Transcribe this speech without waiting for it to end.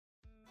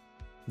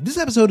This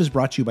episode is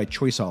brought to you by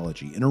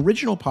Choiceology, an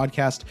original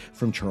podcast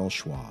from Charles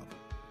Schwab.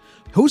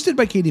 Hosted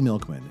by Katie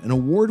Milkman, an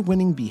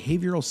award-winning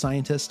behavioral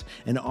scientist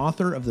and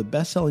author of the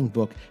best-selling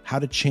book, How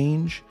to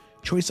Change,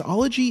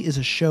 Choiceology is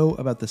a show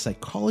about the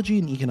psychology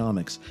and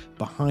economics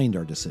behind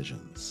our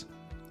decisions.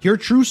 Hear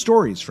true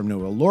stories from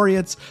Nobel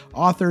laureates,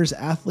 authors,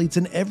 athletes,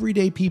 and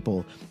everyday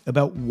people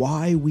about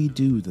why we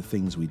do the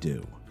things we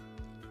do.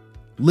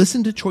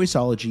 Listen to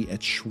Choiceology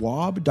at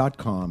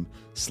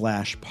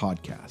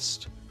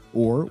schwab.com/podcast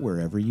or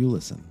wherever you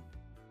listen.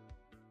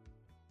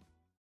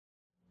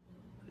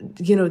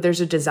 You know,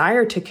 there's a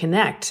desire to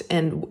connect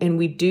and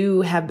we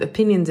do have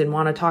opinions and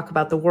want to talk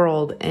about the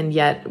world, and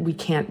yet we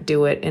can't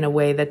do it in a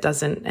way that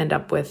doesn't end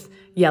up with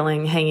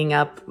yelling, hanging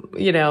up,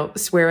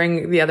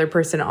 swearing the other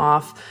person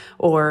off,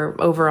 or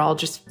overall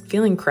just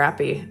feeling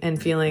crappy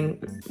and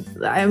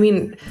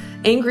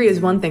angry is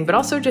one thing, but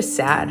also just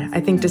sad.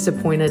 I think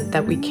disappointed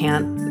that we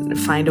can't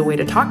find a way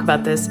to talk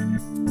about this.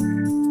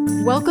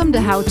 Welcome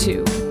to How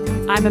To.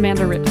 I'm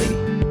Amanda Ripley.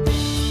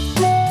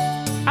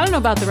 I don't know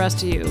about the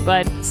rest of you,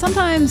 but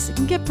sometimes it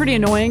can get pretty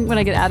annoying when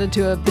I get added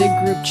to a big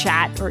group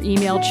chat or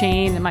email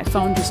chain and my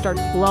phone just starts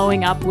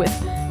blowing up with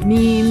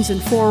memes and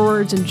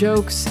forwards and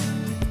jokes.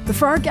 But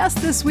for our guest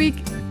this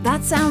week,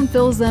 that sound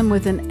fills them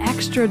with an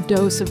extra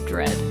dose of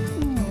dread.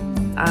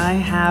 I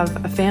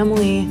have a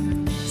family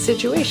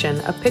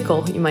situation, a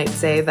pickle, you might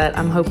say, that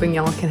I'm hoping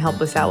y'all can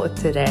help us out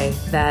with today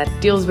that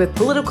deals with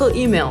political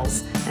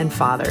emails and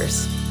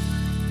fathers.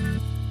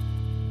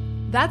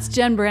 That's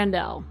Jen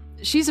Brandel.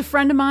 She's a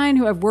friend of mine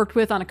who I've worked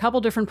with on a couple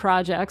different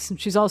projects.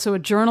 She's also a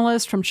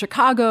journalist from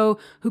Chicago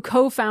who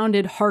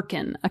co-founded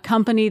Hearken, a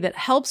company that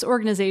helps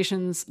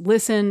organizations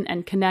listen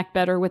and connect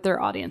better with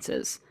their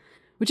audiences.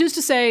 Which is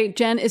to say,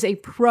 Jen is a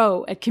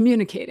pro at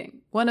communicating,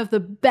 one of the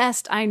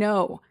best I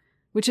know,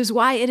 which is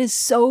why it is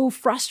so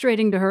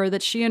frustrating to her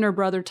that she and her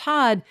brother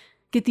Todd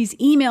get these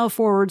email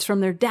forwards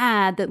from their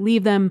dad that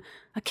leave them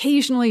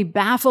occasionally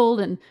baffled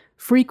and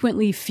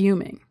frequently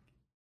fuming.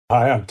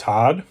 Hi, I'm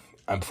Todd.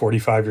 I'm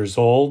 45 years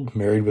old,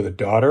 married with a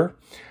daughter.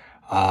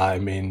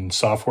 I'm in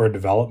software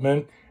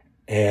development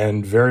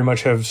and very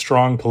much have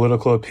strong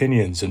political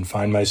opinions and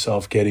find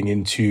myself getting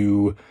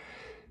into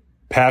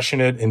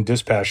passionate and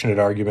dispassionate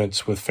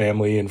arguments with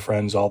family and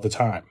friends all the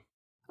time.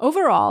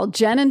 Overall,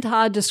 Jen and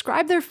Todd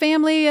describe their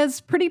family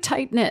as pretty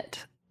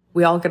tight-knit.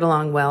 We all get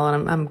along well,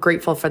 and I'm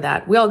grateful for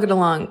that. We all get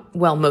along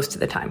well most of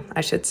the time, I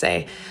should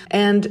say.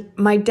 And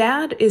my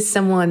dad is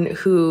someone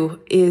who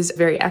is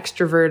very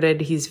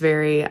extroverted. He's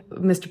very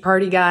Mr.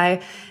 Party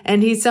guy,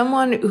 and he's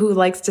someone who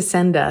likes to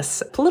send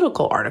us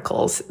political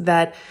articles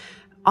that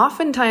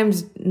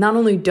oftentimes not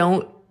only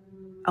don't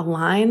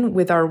align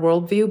with our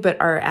worldview, but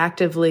are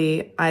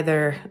actively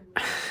either,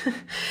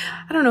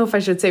 I don't know if I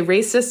should say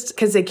racist,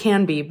 because they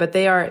can be, but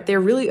they're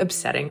really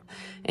upsetting.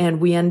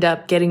 And we end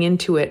up getting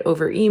into it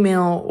over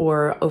email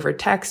or over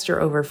text or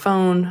over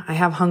phone. I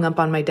have hung up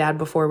on my dad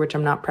before, which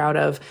I'm not proud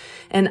of.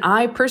 And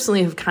I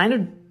personally have kind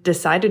of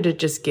decided to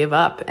just give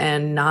up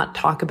and not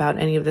talk about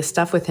any of this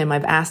stuff with him.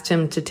 I've asked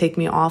him to take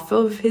me off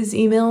of his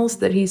emails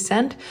that he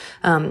sent,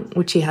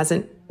 which he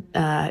hasn't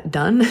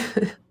done.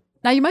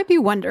 Now, you might be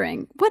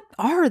wondering, what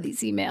are these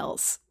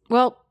emails?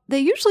 Well, they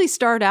usually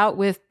start out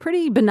with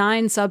pretty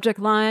benign subject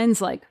lines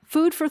like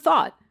food for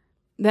thought.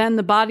 Then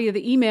the body of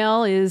the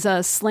email is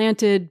a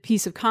slanted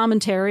piece of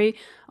commentary,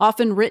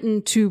 often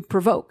written to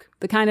provoke,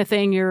 the kind of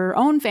thing your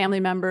own family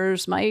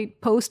members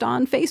might post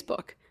on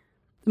Facebook.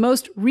 The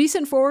most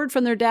recent forward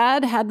from their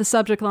dad had the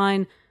subject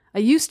line, "I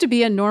used to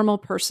be a normal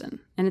person,"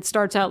 and it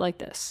starts out like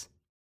this.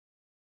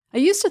 I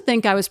used to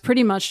think I was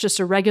pretty much just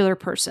a regular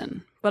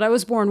person, but I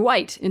was born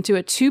white into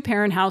a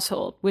two-parent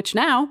household, which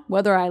now,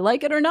 whether I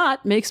like it or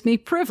not, makes me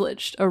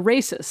privileged, a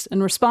racist,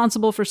 and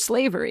responsible for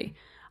slavery.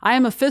 I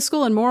am a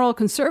fiscal and moral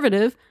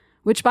conservative,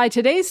 which by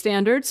today's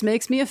standards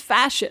makes me a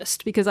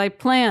fascist because I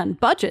plan,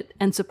 budget,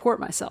 and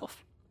support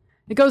myself.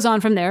 It goes on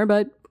from there,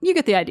 but you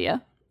get the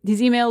idea.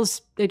 These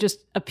emails, they just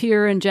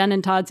appear in Jen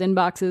and Todd's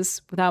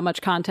inboxes without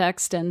much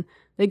context, and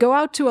they go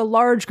out to a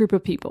large group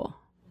of people.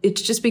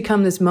 It's just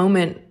become this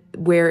moment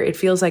where it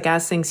feels like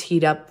as things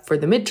heat up for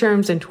the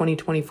midterms and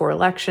 2024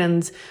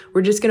 elections,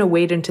 we're just going to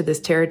wade into this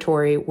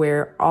territory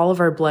where all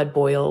of our blood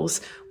boils.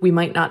 We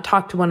might not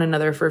talk to one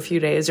another for a few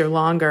days or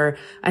longer.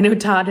 I know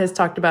Todd has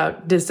talked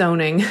about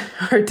disowning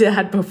our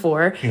dad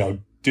before.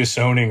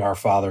 Disowning our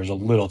father is a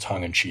little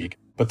tongue-in-cheek,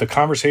 but the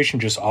conversation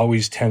just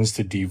always tends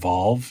to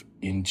devolve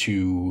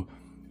into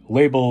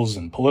labels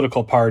and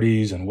political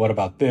parties and what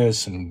about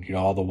this and,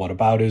 all the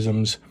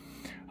whataboutisms.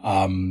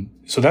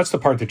 So that's the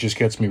part that just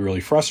gets me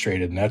really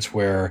frustrated. And that's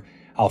where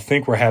I'll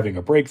think we're having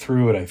a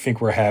breakthrough and I think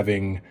we're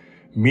having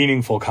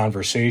meaningful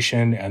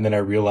conversation. And then I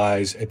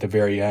realize at the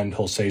very end,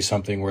 he'll say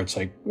something where it's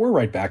like, we're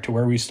right back to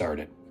where we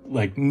started.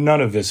 Like none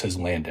of this has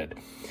landed.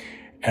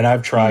 And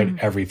I've tried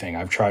everything.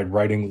 I've tried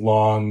writing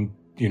long,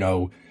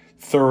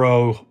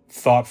 thorough,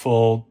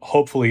 thoughtful,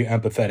 hopefully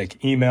empathetic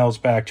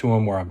emails back to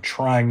him where I'm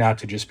trying not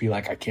to just be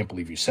like, I can't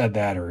believe you said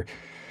that, or,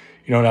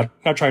 not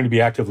trying to be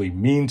actively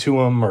mean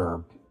to him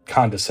or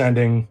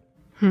condescending.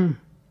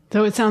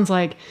 So it sounds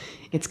like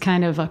it's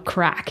kind of a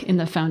crack in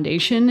the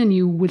foundation and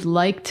you would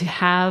like to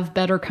have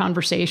better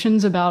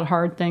conversations about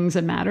hard things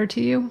that matter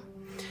to you.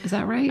 Is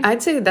that right?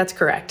 I'd say that's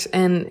correct.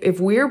 And if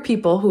we're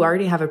people who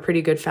already have a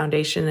pretty good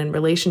foundation and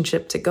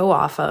relationship to go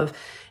off of,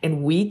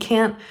 and we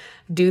can't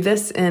do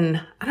this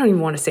in, I don't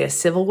even want to say a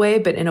civil way,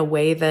 but in a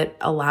way that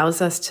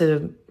allows us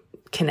to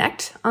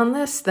connect on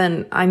this,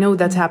 then I know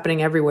that's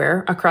happening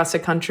everywhere across the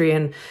country.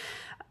 And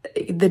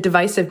the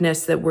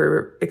divisiveness that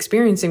we're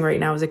experiencing right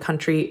now as a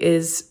country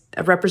is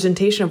a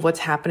representation of what's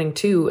happening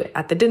too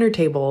at the dinner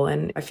table.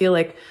 And I feel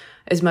like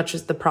as much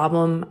as the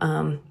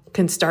problem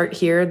can start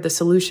here, the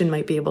solution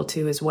might be able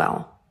to as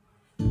well.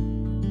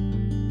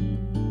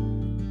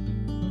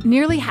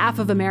 Nearly half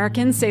of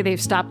Americans say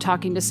they've stopped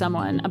talking to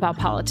someone about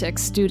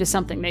politics due to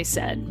something they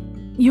said.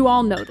 You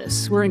all know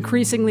this. We're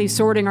increasingly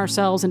sorting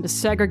ourselves into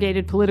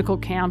segregated political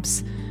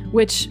camps,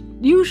 which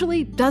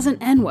usually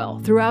doesn't end well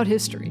throughout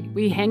history.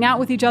 We hang out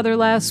with each other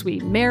less, we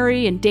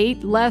marry and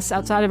date less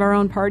outside of our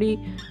own party.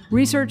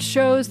 Research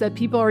shows that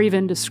people are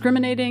even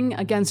discriminating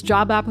against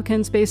job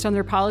applicants based on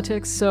their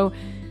politics. So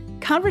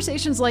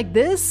conversations like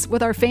this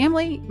with our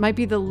family might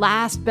be the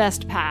last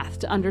best path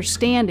to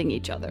understanding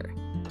each other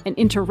and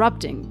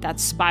interrupting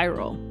that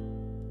spiral,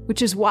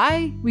 which is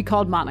why we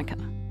called Monica.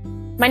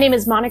 My name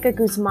is Monica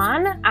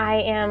Guzman.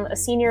 I am a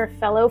senior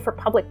fellow for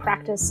public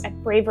practice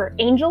at Braver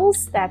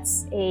Angels.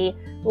 That's a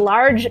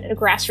large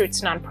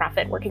grassroots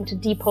nonprofit working to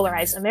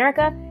depolarize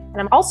America. And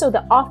I'm also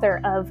the author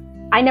of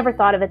I Never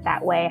Thought of It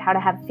That Way, How to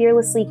Have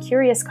Fearlessly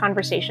Curious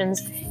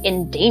Conversations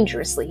in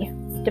Dangerously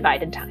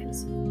Divided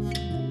Times.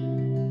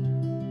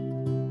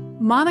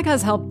 Monica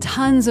has helped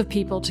tons of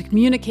people to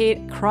communicate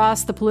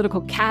across the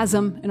political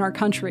chasm in our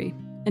country.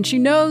 And she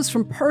knows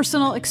from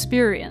personal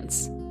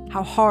experience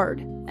how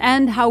hard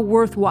and how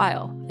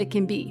worthwhile it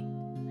can be.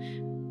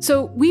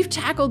 So we've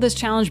tackled this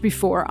challenge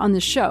before on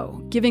the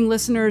show, giving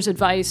listeners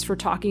advice for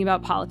talking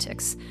about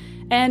politics.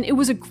 And it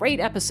was a great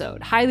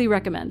episode, highly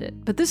recommend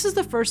it. But this is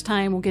the first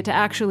time we'll get to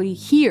actually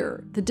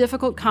hear the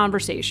difficult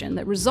conversation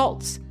that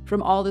results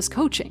from all this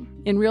coaching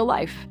in real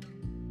life.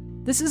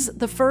 This is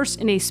the first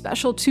in a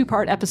special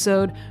 2-part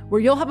episode where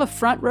you'll have a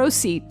front row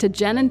seat to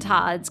Jen and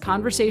Todd's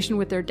conversation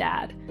with their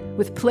dad,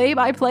 with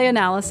play-by-play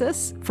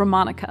analysis from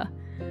Monica.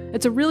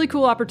 It's a really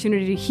cool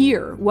opportunity to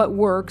hear what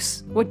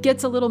works, what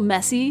gets a little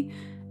messy,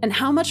 and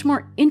how much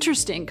more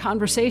interesting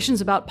conversations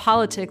about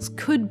politics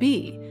could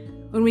be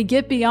when we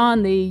get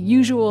beyond the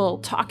usual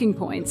talking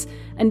points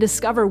and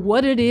discover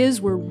what it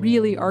is we're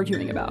really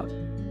arguing about.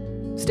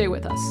 Stay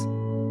with us.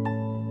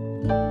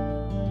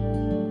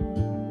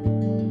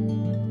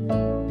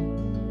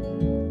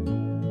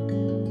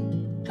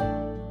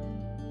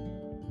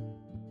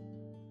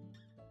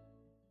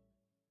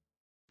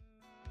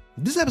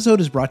 This episode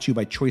is brought to you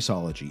by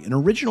Choiceology, an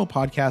original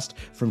podcast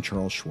from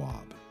Charles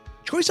Schwab.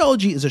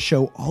 Choiceology is a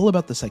show all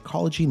about the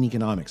psychology and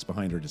economics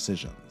behind our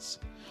decisions.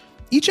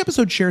 Each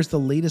episode shares the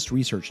latest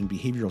research in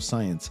behavioral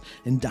science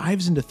and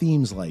dives into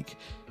themes like,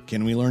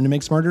 can we learn to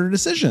make smarter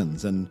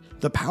decisions, and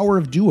the power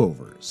of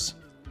do-overs.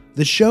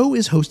 The show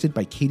is hosted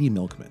by Katie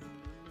Milkman.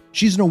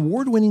 She's an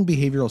award-winning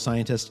behavioral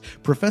scientist,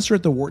 professor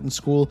at the Wharton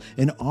School,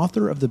 and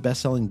author of the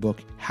best-selling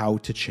book, How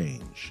to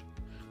Change.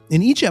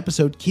 In each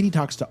episode, Katie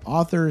talks to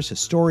authors,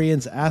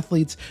 historians,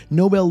 athletes,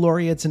 Nobel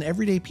laureates, and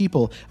everyday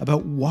people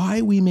about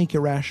why we make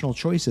irrational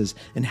choices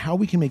and how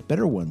we can make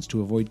better ones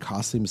to avoid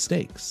costly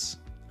mistakes.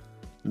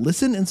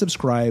 Listen and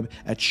subscribe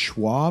at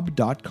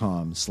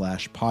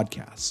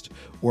schwab.com/podcast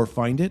or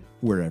find it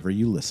wherever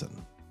you listen.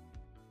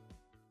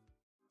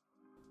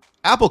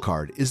 Apple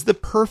Card is the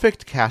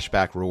perfect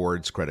cashback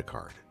rewards credit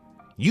card.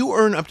 You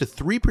earn up to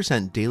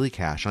 3% daily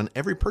cash on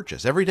every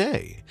purchase every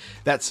day.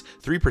 That's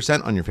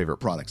 3% on your favorite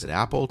products at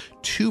Apple,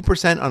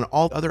 2% on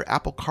all other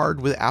Apple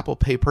Card with Apple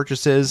Pay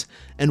purchases,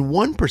 and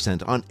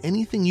 1% on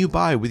anything you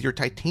buy with your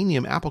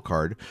titanium Apple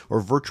Card or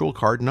virtual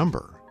card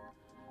number.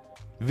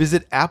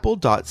 Visit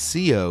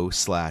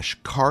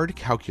apple.co/card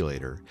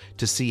calculator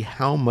to see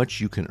how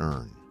much you can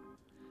earn.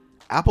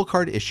 Apple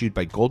Card issued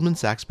by Goldman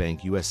Sachs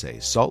Bank USA,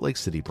 Salt Lake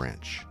City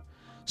branch.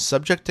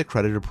 Subject to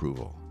credit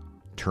approval.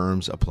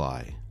 Terms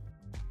apply.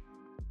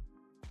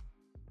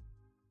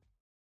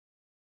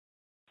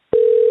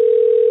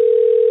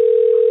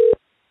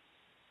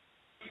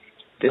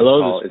 This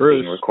call is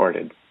being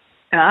recorded.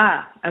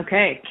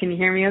 Okay. Can you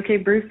hear me okay,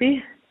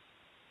 Brucey?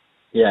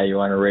 Yeah, you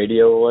want a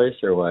radio voice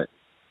or what?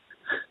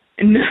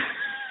 No.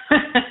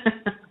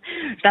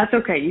 That's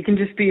okay. You can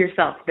just be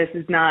yourself.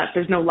 There's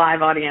no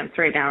live audience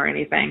right now or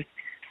anything.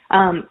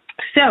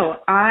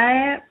 So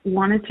I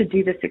wanted to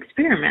do this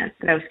experiment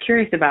that I was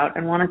curious about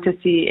and wanted to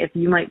see if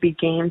you might be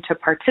game to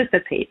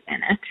participate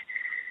in it.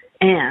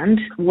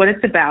 And what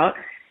it's about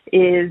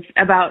is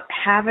about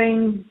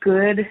having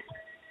good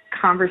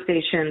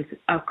conversations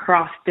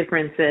across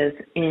differences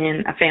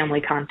in a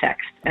family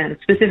context, and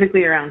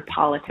specifically around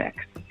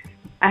politics.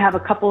 I have a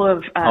couple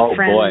of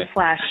friends /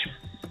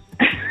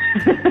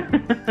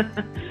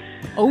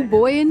 Oh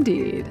boy,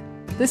 indeed.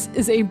 This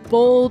is a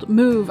bold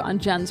move on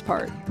Jen's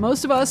part.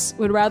 Most of us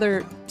would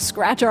rather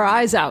scratch our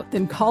eyes out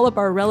than call up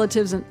our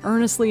relatives and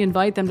earnestly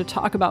invite them to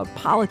talk about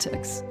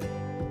politics.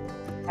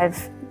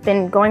 I've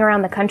been going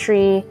around the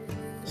country,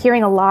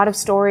 hearing a lot of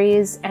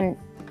stories, and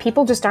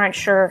people just aren't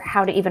sure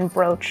how to even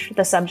broach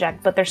the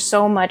subject, but there's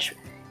so much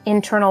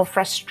internal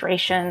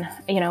frustration,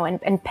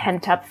 and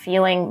pent-up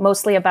feeling,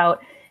 mostly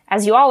about,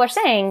 as you all are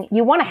saying,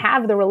 you want to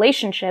have the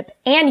relationship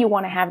and you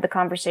want to have the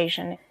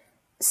conversation.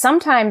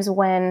 Sometimes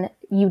when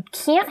you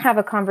can't have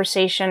a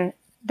conversation,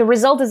 the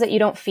result is that you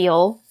don't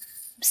feel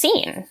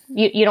seen.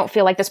 You don't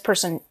feel like this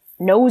person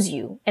knows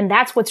you, and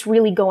that's what's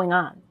really going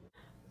on.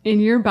 In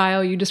your bio,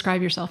 you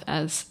describe yourself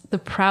as the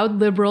proud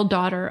liberal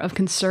daughter of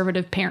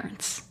conservative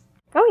parents.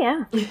 Oh,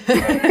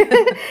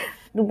 yeah.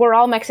 We're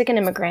all Mexican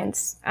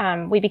immigrants.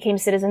 We became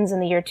citizens in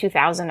the year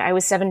 2000. I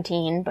was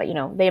 17, but,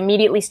 they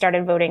immediately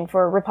started voting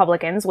for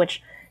Republicans,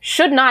 which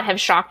should not have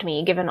shocked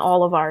me given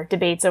all of our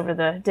debates over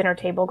the dinner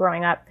table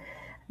growing up.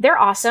 They're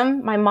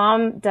awesome. My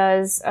mom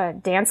does a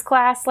dance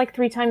class like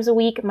 3 times a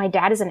week. My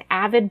dad is an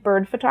avid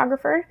bird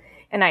photographer.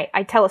 And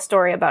I tell a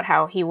story about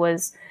how he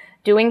was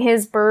doing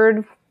his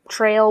bird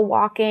trail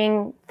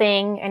walking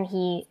thing, and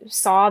he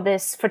saw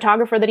this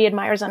photographer that he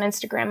admires on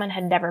Instagram and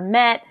had never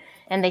met,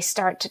 and they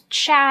start to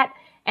chat,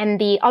 and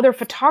the other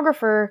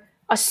photographer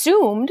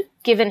assumed,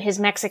 given his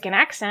Mexican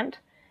accent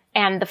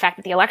and the fact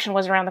that the election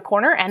was around the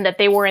corner and that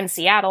they were in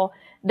Seattle,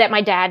 that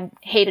my dad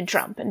hated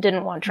Trump and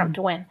didn't want Trump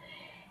to win.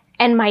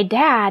 And my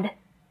dad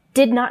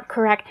did not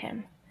correct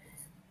him.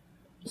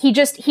 He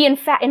in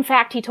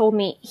fact, he told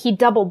me he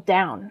doubled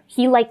down.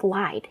 He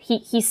lied.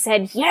 He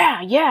said,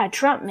 yeah,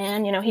 Trump,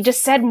 man. He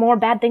just said more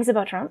bad things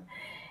about Trump.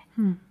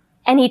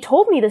 And he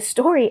told me this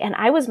story, and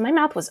my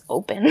mouth was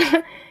open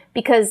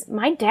because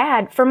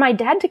for my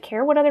dad to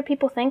care what other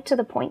people think to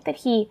the point that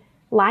he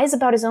lies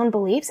about his own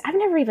beliefs, I've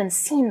never even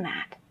seen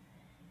that.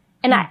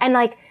 And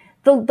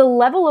the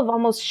level of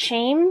almost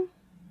shame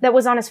that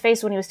was on his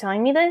face when he was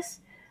telling me this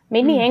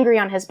made me angry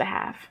on his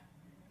behalf.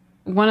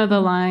 One of the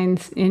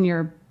lines in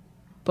your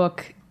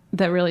book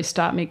that really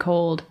stopped me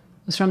cold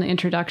was from the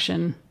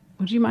introduction.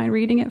 Would you mind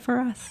reading it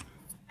for us?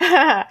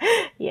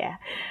 Yeah.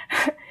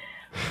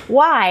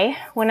 Why,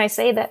 when I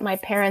say that my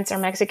parents are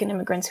Mexican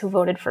immigrants who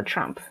voted for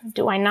Trump,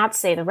 do I not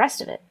say the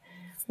rest of it?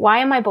 Why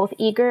am I both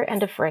eager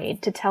and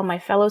afraid to tell my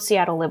fellow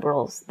Seattle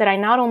liberals that I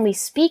not only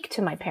speak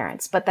to my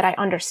parents, but that I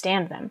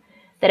understand them,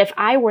 that if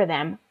I were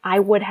them, I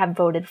would have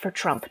voted for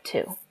Trump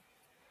too?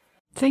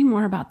 Say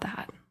more about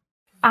that.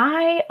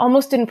 I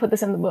almost didn't put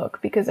this in the book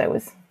because I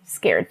was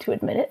scared to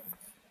admit it.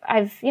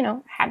 I've,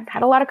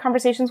 had a lot of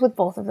conversations with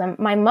both of them.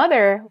 My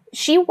mother,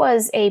 she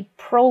was a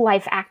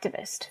pro-life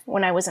activist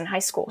when I was in high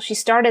school. She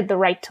started the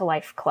Right to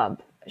Life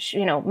Club.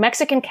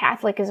 Mexican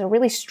Catholic is a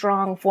really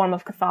strong form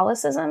of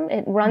Catholicism.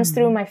 It runs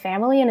through my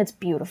family, and it's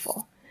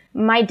beautiful.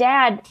 My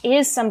dad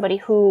is somebody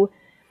who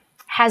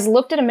has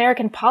looked at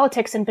American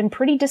politics and been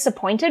pretty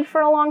disappointed for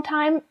a long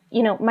time.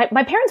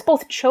 My parents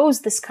both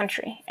chose this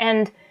country,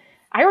 and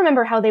I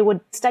remember how they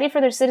would study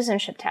for their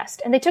citizenship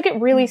test, and they took it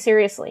really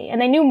seriously, and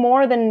they knew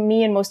more than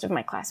me and most of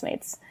my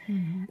classmates.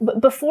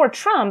 But before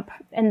Trump,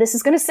 and this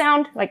is going to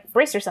sound like,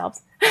 brace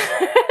yourselves,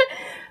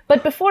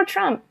 but before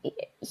Trump,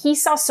 he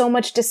saw so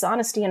much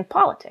dishonesty in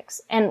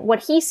politics, and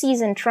what he sees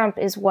in Trump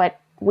is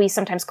what we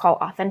sometimes call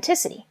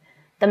authenticity.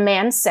 The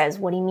man says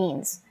what he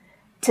means.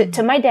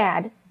 To my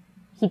dad,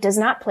 he does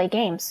not play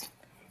games.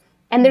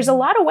 And there's a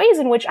lot of ways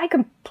in which I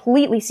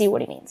completely see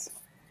what he means.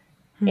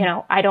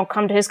 I don't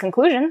come to his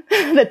conclusion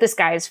that this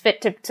guy is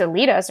fit to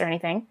lead us or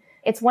anything.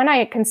 It's when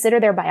I consider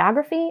their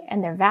biography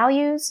and their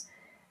values.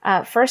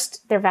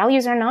 First, their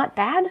values are not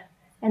bad,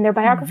 and their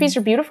biographies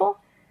are beautiful,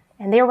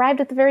 and they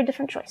arrived at the very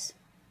different choice.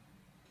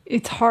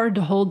 It's hard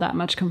to hold that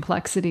much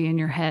complexity in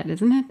your head,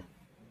 isn't it?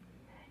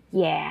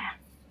 Yeah.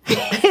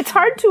 It's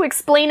hard to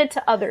explain it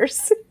to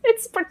others.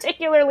 It's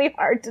particularly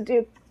hard to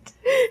do.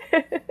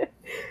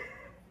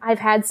 I've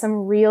had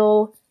some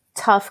real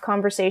tough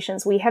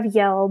conversations. We have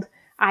yelled.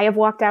 I have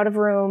walked out of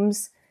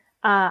rooms.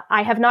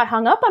 I have not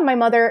hung up on my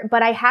mother,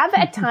 but I have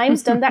at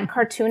times done that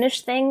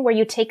cartoonish thing where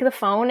you take the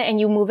phone and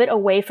you move it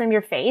away from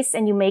your face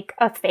and you make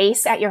a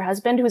face at your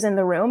husband who's in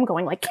the room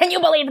going like, "Can you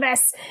believe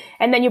this?"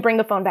 And then you bring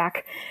the phone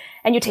back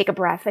and you take a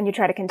breath and you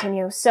try to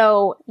continue.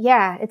 So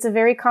yeah, it's a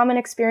very common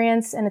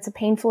experience and it's a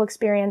painful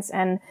experience.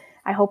 And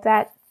I hope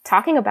that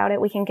talking about it,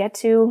 we can get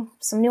to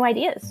some new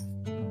ideas.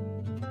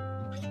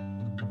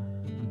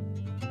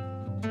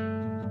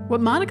 What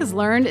Monica's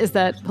learned is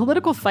that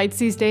political fights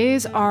these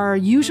days are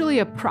usually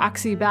a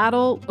proxy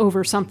battle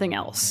over something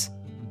else.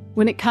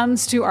 When it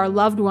comes to our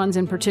loved ones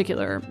in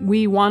particular,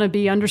 we want to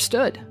be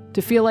understood,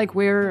 to feel like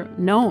we're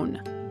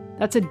known.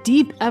 That's a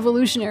deep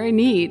evolutionary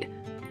need.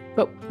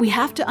 But we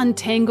have to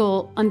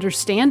untangle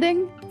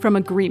understanding from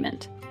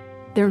agreement.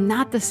 They're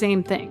not the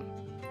same thing.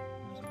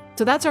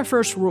 So that's our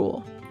first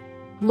rule.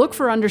 Look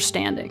for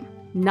understanding,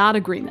 not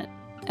agreement.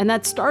 And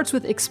that starts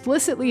with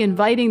explicitly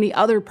inviting the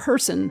other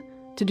person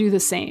to do the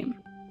same,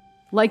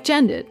 like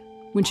Jen did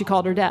when she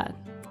called her dad.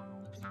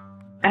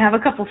 I have a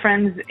couple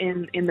friends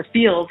in the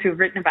field who've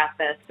written about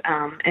this,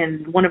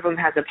 and one of them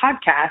has a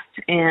podcast,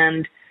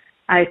 and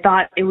I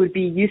thought it would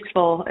be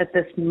useful at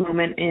this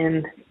moment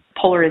in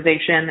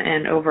polarization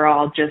and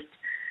overall just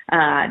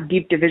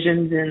deep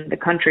divisions in the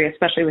country,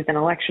 especially with an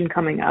election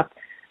coming up,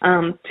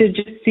 to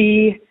just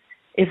see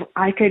if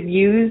I could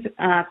use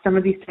some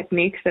of these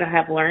techniques that I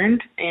have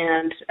learned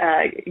and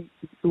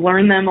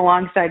learn them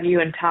alongside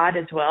you and Todd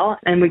as well.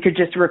 And we could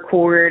just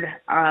record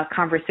a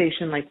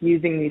conversation like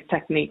using these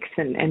techniques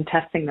and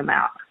testing them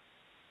out.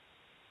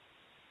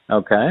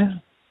 Okay.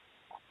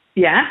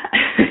 Yeah.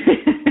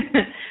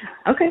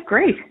 Okay,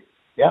 great.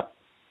 Yep.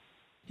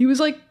 He was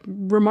like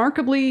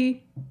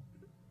remarkably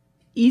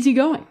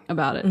easygoing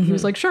about it. Mm-hmm. He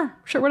was like, sure,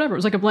 whatever. It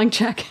was like a blank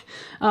check.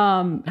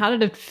 How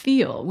did it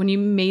feel when you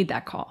made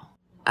that call?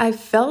 I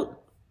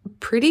felt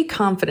pretty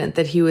confident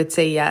that he would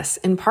say yes,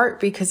 in part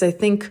because I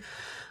think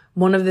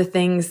one of the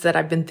things that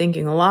I've been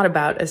thinking a lot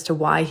about as to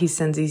why he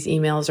sends these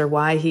emails or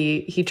why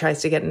he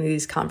tries to get into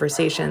these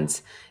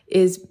conversations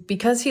is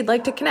because he'd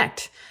like to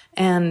connect.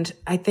 And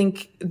I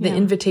think the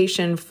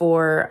invitation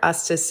for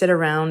us to sit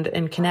around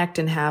and connect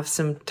and have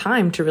some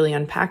time to really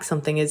unpack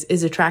something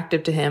is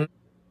attractive to him.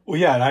 Well,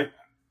 yeah, and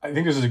I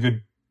think this is a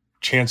good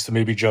chance to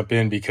maybe jump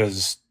in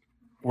because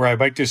where I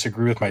might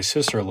disagree with my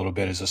sister a little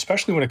bit is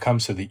especially when it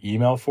comes to the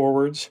email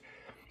forwards,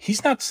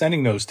 he's not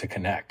sending those to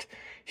connect.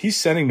 He's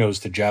sending those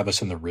to jab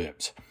us in the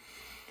ribs.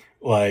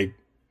 Like,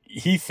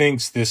 he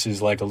thinks this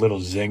is like a little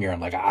zinger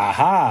and like,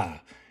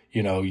 aha,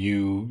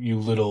 you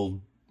little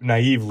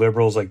naive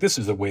liberals, like this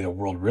is the way the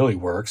world really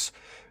works.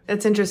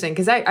 That's interesting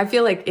because I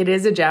feel like it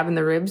is a jab in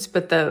the ribs,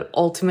 but the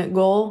ultimate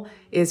goal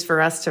is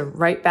for us to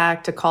write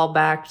back, to call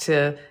back,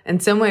 to in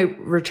some way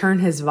return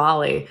his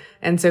volley.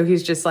 And so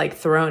he's just like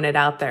throwing it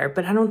out there.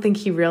 But I don't think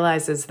he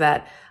realizes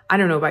that, I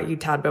don't know about you,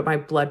 Todd, but my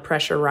blood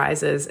pressure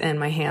rises and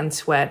my hands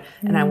sweat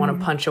and I want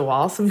to punch a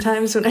wall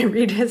sometimes when I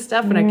read his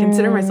stuff. And I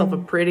consider myself a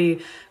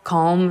pretty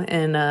calm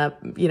and,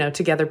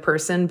 together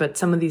person. But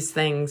some of these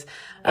things...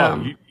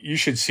 you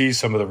should see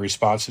some of the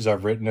responses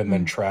I've written and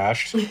then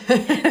trashed.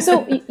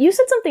 So you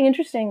said something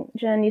interesting,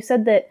 Jen. You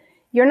said that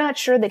you're not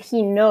sure that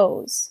he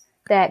knows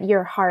that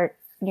your heart,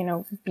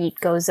 beat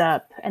goes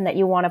up and that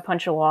you want to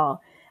punch a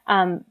wall.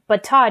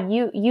 But Todd,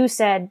 you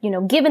said,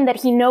 given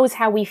that he knows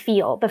how we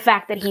feel, the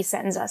fact that he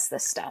sends us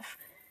this stuff.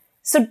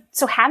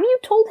 So have you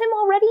told him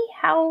already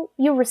how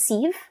you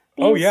receive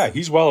these? Oh yeah,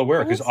 he's well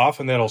aware because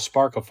often that'll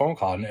spark a phone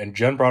call. And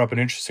Jen brought up an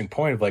interesting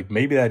point of like,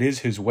 maybe that is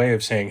his way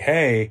of saying,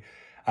 hey,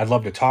 I'd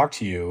love to talk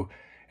to you.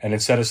 And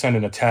instead of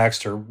sending a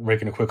text or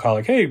making a quick call,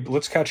 like, hey,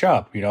 let's catch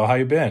up. How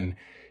you been?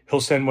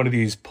 He'll send one of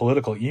these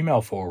political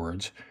email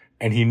forwards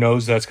and he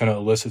knows that's going to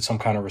elicit some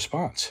kind of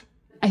response.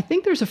 I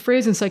think there's a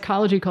phrase in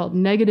psychology called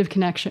negative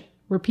connection,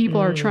 where people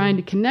are trying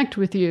to connect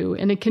with you,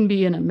 and it can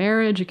be in a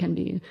marriage, it can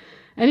be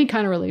any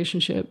kind of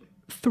relationship,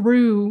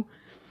 through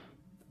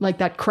like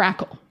that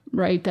crackle,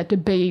 right? That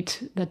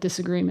debate, that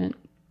disagreement.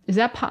 Is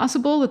that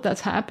possible that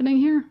that's happening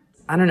here?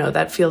 I don't know.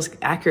 That feels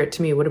accurate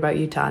to me. What about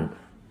you, Todd?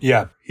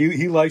 Yeah,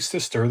 he likes to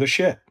stir the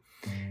shit.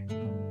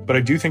 But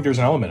I do think there's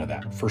an element of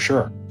that, for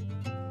sure.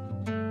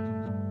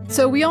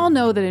 So we all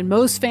know that in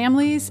most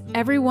families,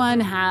 everyone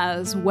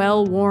has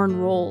well-worn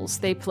roles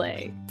they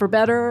play, for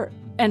better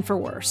and for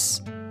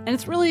worse. And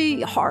it's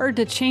really hard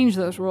to change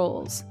those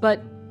roles.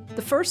 But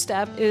the first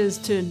step is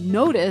to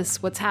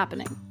notice what's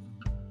happening.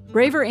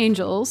 Braver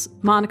Angels,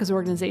 Monica's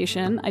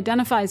organization,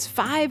 identifies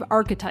 5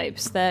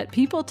 archetypes that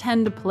people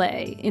tend to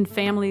play in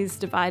families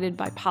divided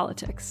by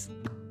politics.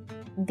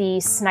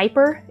 The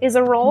sniper is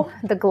a role,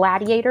 the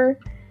gladiator,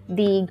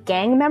 the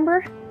gang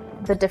member,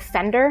 the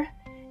defender,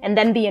 and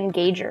then the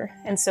engager.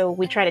 And so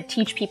we try to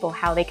teach people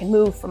how they can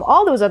move from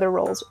all those other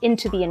roles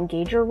into the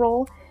engager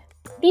role.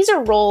 These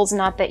are roles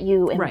not that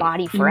you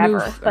embody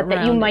forever, but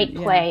that you might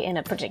play in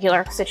a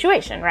particular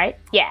situation, right?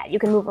 Yeah, you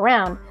can move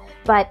around.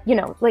 But,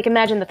 like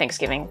imagine the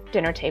Thanksgiving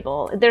dinner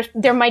table.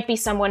 There might be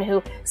someone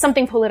who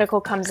something political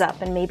comes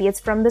up and maybe it's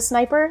from the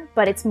sniper,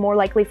 but it's more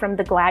likely from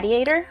the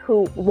gladiator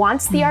who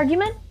wants the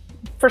argument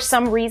for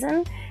some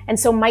reason, and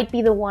so might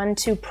be the one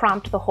to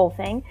prompt the whole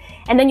thing.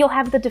 And then you'll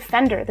have the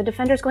defender. The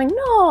defender's going,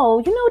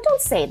 no,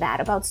 don't say that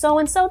about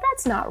so-and-so.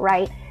 That's not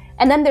right.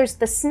 And then there's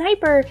the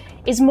sniper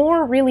is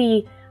more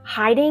really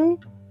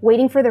hiding,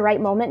 waiting for the right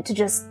moment to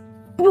just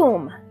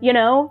boom,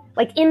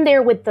 like in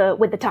there with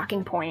the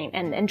talking point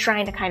and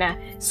trying to kind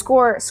of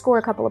score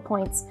a couple of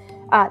points.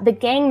 The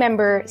gang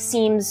member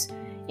seems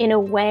in a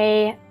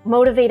way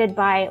motivated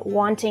by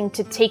wanting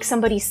to take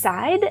somebody's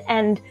side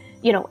and,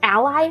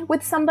 ally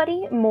with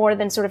somebody more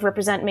than sort of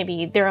represent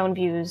maybe their own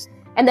views.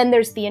 And then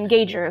there's the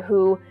engager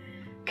who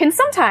can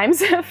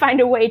sometimes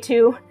find a way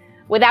to,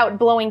 without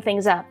blowing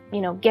things up,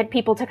 get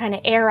people to kind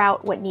of air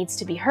out what needs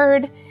to be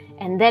heard,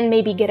 and then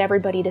maybe get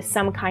everybody to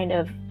some kind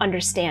of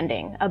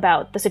understanding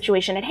about the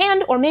situation at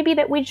hand, or maybe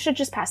that we should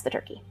just pass the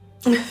turkey.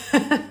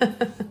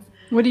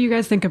 What do you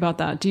guys think about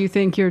that? Do you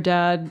think your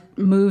dad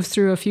moves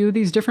through a few of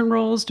these different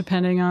roles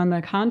depending on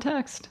the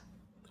context?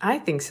 I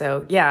think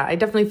so. Yeah, I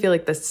definitely feel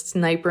like the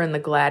sniper and the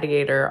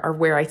gladiator are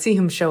where I see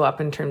him show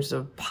up in terms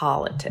of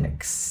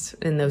politics.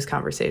 moments in those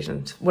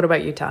conversations. What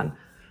about you, Todd?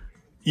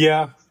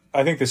 Yeah,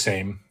 I think the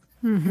same.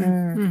 Mm-hmm.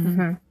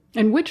 Mm-hmm.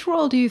 And which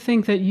role do you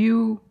think that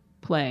you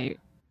play?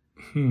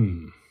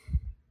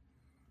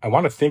 I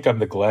want to think I'm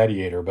the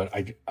gladiator, but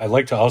I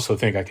like to also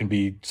think I can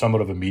be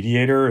somewhat of a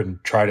mediator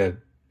and try to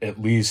at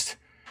least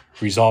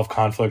resolve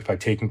conflict by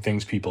taking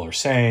things people are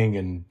saying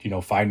and,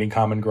 finding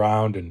common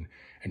ground and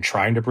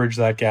trying to bridge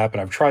that gap.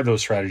 And I've tried those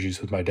strategies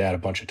with my dad a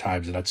bunch of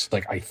times. And it's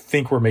like, I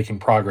think we're making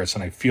progress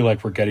and I feel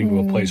like we're getting to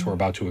a place where we're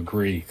about to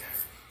agree.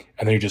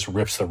 And then he just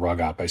rips the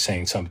rug out by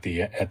saying something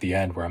at the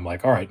end where I'm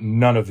like, all right,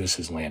 none of this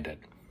has landed.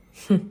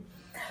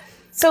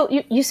 So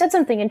you said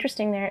something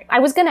interesting there. I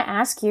was going to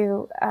ask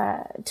you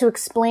to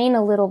explain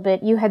a little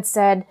bit. You had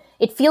said,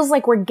 it feels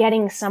like we're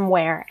getting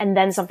somewhere and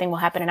then something will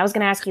happen. And I was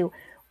going to ask you,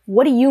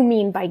 what do you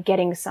mean by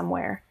getting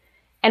somewhere?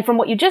 And from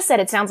what you just said,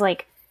 it sounds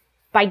like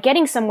by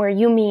getting somewhere,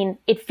 you mean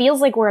it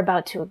feels like we're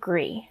about to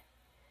agree.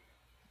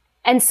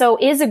 And so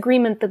is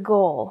agreement the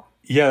goal?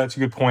 Yeah, that's a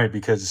good point,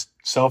 because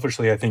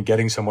selfishly, I think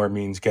getting somewhere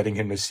means getting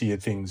him to see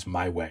things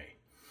my way,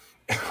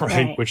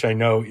 right? Which I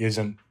know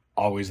isn't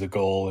always the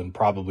goal and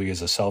probably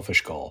is a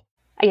selfish goal.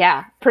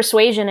 Yeah,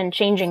 persuasion and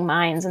changing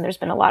minds. And there's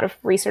been a lot of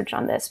research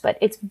on this, but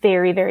it's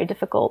very, very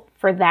difficult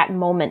for that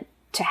moment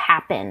to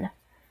happen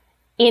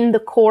in the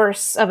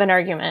course of an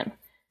argument.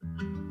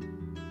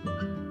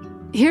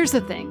 Here's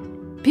the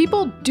thing.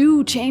 People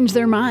do change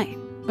their mind,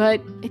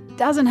 but it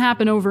doesn't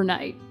happen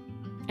overnight.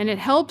 And it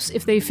helps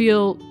if they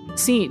feel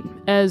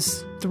seen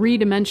as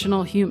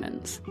three-dimensional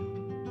humans.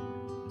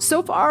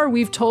 So far,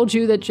 we've told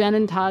you that Jen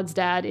and Todd's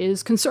dad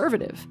is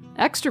conservative,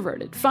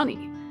 extroverted,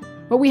 funny.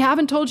 What we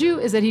haven't told you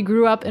is that he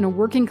grew up in a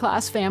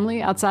working-class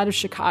family outside of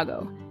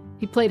Chicago.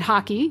 He played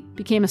hockey,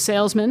 became a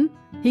salesman.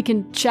 He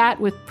can chat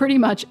with pretty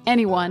much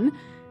anyone.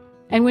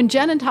 And when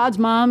Jen and Todd's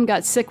mom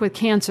got sick with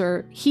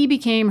cancer, he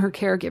became her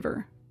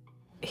caregiver.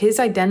 His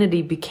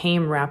identity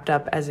became wrapped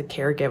up as a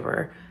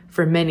caregiver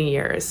for many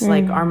years.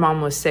 Like, our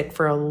mom was sick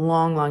for a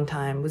long, long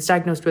time, was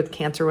diagnosed with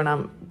cancer when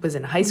I was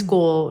in high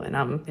school and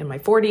I'm in my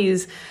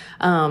 40s,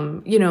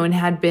 and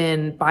had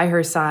been by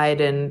her side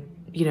and,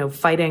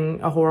 fighting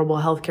a horrible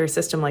healthcare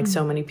system like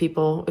so many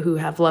people who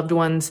have loved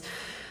ones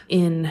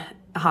in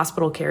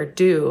hospital care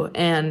do.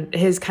 And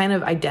his kind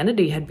of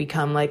identity had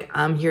become like,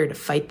 I'm here to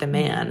fight the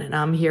man and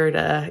I'm here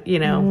to,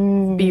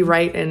 be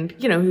right. And,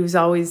 he was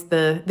always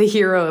the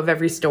hero of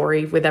every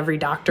story with every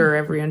doctor,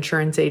 every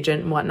insurance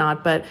agent and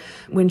whatnot. But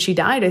when she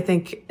died, I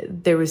think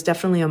there was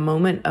definitely a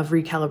moment of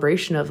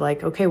recalibration of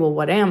like, okay, well,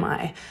 what am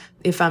I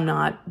if I'm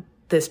not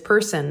this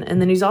person? And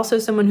then he's also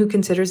someone who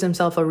considers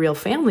himself a real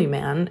family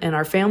man. And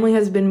our family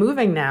has been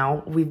moving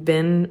now. We've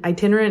been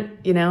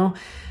itinerant,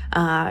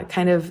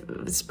 kind of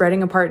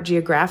spreading apart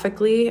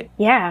geographically.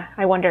 Yeah,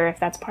 I wonder if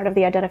that's part of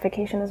the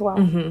identification as well.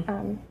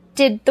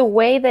 Did the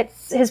way that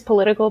his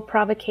political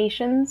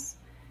provocations,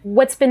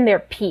 what's been their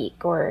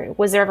peak? Or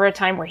was there ever a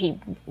time where he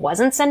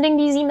wasn't sending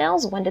these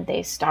emails? When did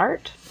they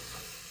start?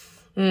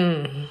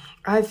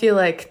 I feel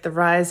like the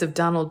rise of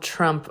Donald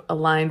Trump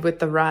aligned with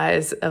the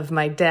rise of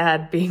my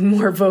dad being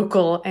more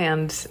vocal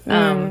and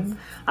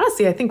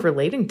honestly, I think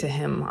relating to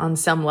him on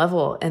some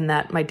level, and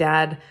that my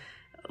dad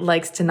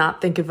likes to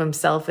not think of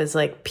himself as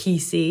like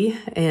PC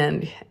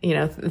and,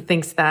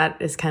 thinks that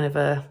is kind of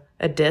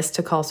a diss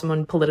to call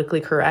someone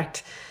politically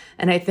correct.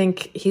 And I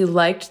think he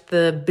liked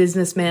the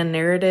businessman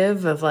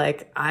narrative of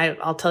like,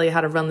 I'll tell you how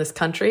to run this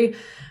country.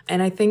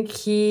 And I think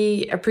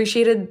he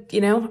appreciated,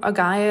 a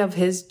guy of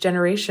his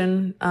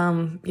generation,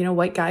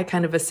 white guy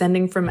kind of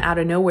ascending from out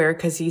of nowhere,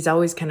 because he's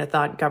always kind of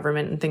thought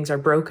government and things are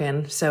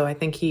broken. So I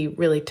think he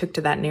really took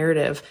to that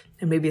narrative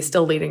and maybe is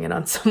still leading it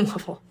on some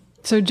level.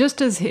 So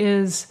just as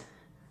his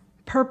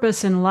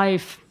purpose in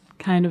life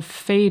kind of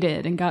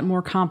faded and got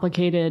more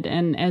complicated,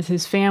 and as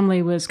his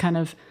family was kind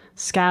of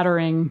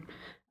scattering,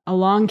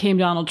 along came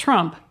Donald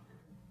Trump,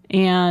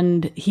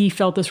 and he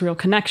felt this real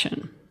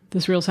connection,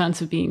 this real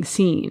sense of being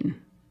seen.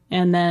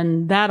 And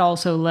then that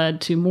also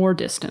led to more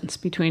distance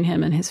between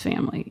him and his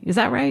family. Is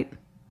that right?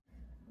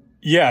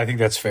 Yeah, I think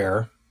that's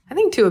fair. I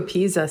think to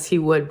appease us, he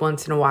would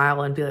once in a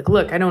while and be like,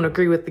 look, I don't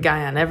agree with the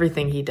guy on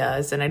everything he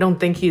does, and I don't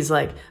think he's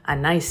like a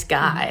nice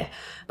guy.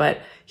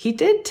 But he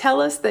did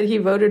tell us that he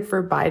voted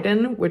for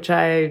Biden, which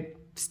I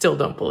still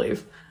don't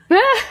believe.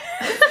 I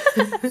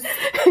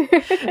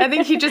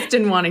think he just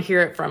didn't want to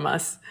hear it from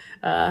us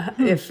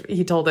if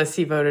he told us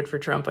he voted for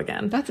Trump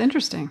again. That's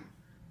interesting.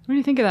 What do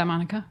you think of that,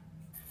 Monica?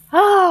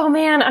 Oh,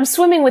 man, I'm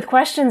swimming with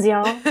questions,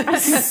 y'all.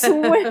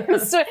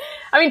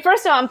 I mean,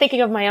 first of all, I'm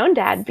thinking of my own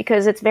dad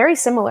because it's very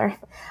similar.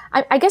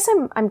 I guess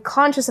I'm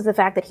conscious of the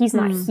fact that he's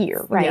not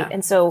here, right? Yeah.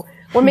 And so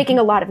we're making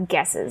a lot of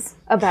guesses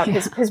about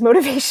his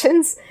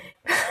motivations.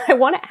 I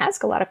want to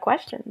ask a lot of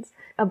questions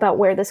about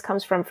where this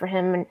comes from for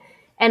him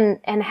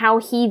and how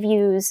he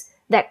views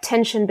that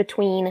tension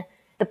between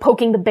the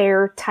poking the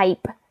bear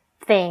type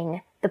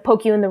thing, the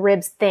poke you in the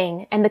ribs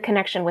thing, and the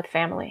connection with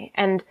family.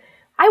 And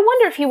I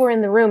wonder if he were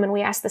in the room and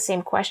we asked the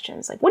same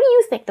questions. Like, what do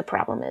you think the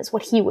problem is?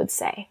 What he would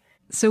say?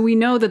 So we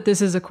know that this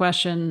is a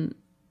question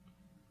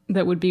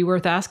that would be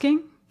worth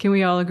asking. Can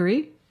we all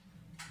agree?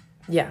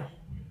 Yeah.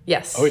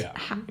 Yes. Oh, yeah.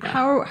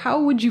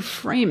 How would you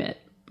frame it,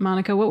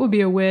 Monica? What would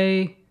be a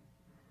way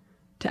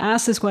to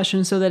ask this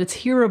question so that it's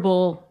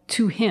hearable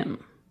to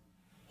him?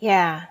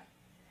 Yeah.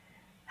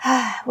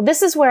 Well,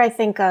 this is where I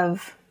think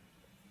of,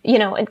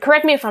 and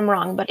correct me if I'm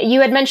wrong, but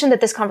you had mentioned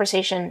that this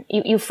conversation,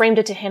 you framed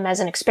it to him as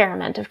an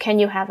experiment of can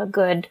you have a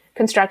good,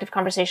 constructive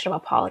conversation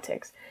about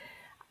politics?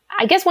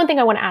 I guess one thing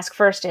I want to ask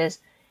first is,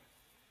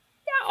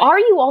 are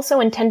you also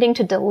intending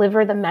to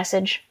deliver the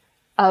message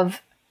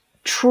of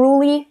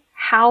truly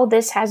how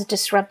this has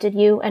disrupted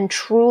you and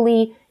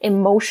truly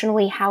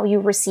emotionally how you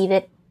receive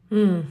it?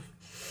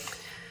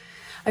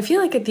 I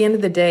feel like at the end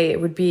of the day,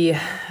 it would be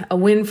a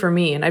win for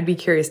me. And I'd be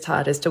curious,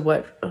 Todd, as to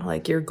what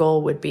your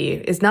goal would be,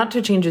 is not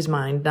to change his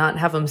mind, not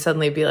have him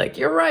suddenly be like,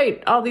 you're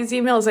right. All these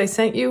emails I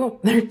sent you,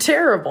 they're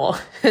terrible.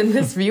 And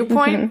this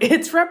viewpoint,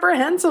 it's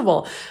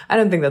reprehensible. I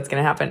don't think that's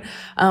going to happen.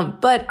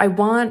 But I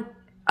want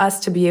us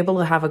to be able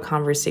to have a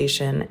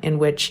conversation in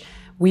which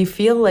we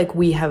feel like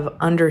we have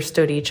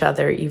understood each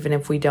other, even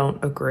if we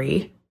don't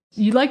agree.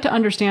 You'd like to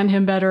understand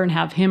him better and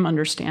have him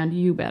understand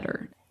you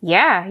better.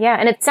 Yeah.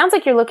 And it sounds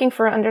like you're looking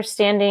for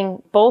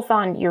understanding both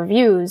on your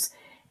views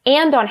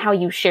and on how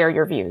you share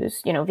your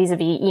views,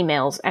 vis-a-vis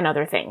emails and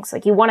other things.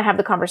 Like you want to have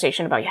the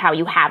conversation about how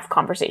you have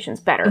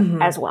conversations better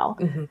as well.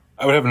 Mm-hmm.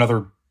 I would have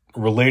another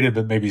related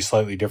but maybe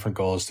slightly different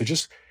goal is to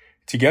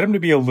get him to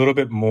be a little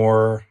bit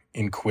more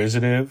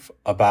inquisitive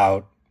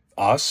about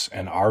us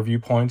and our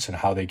viewpoints and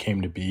how they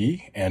came to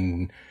be.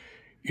 And,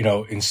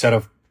 instead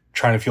of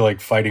trying to feel like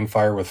fighting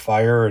fire with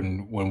fire,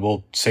 and when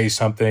we'll say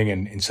something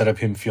and instead of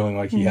him feeling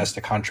like he has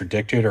to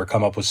contradict it or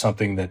come up with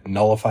something that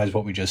nullifies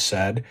what we just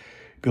said,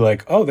 be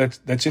like, oh,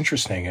 that's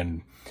interesting.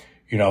 And,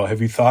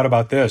 have you thought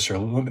about this? Or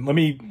let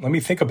me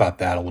think about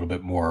that a little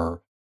bit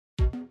more.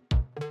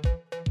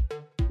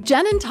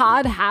 Jen and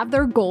Todd have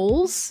their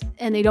goals,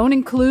 and they don't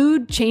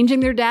include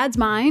changing their dad's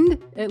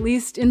mind, at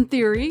least in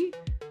theory.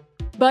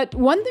 But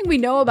one thing we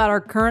know about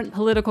our current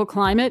political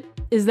climate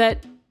is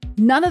that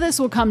none of this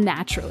will come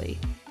naturally.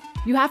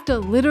 You have to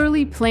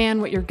literally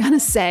plan what you're gonna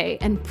say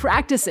and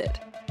practice it,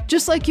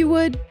 just like you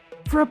would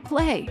for a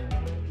play.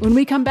 When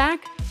we come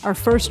back, our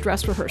first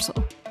dress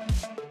rehearsal.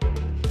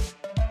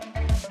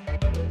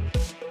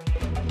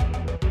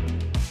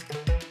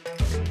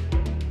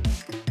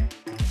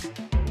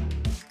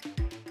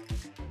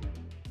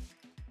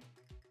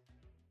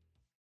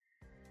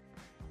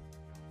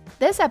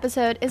 This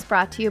episode is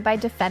brought to you by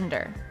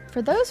Defender.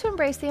 For those who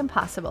embrace the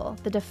impossible,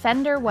 the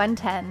Defender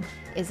 110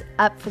 is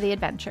up for the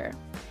adventure.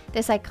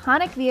 This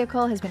iconic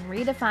vehicle has been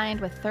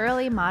redefined with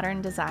thoroughly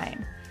modern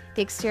design.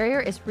 The exterior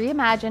is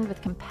reimagined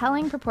with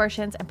compelling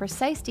proportions and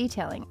precise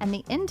detailing, and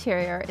the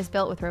interior is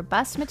built with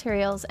robust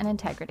materials and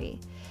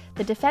integrity.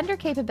 The Defender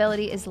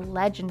capability is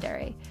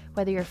legendary,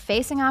 whether you're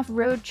facing off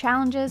road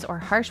challenges or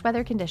harsh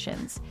weather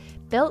conditions.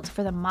 Built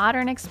for the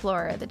modern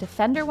explorer, the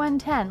Defender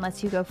 110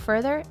 lets you go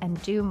further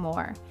and do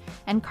more.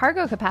 And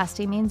cargo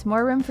capacity means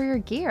more room for your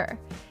gear.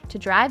 To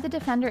drive the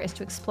Defender is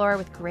to explore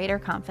with greater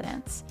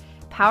confidence.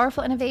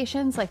 Powerful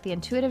innovations like the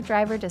intuitive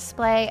driver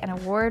display and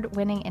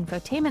award-winning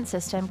infotainment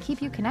system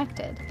keep you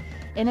connected.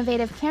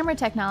 Innovative camera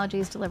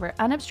technologies deliver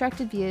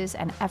unobstructed views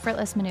and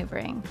effortless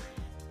maneuvering.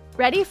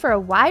 Ready for a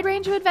wide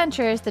range of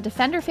adventures, the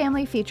Defender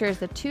family features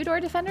the two-door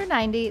Defender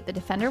 90, the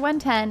Defender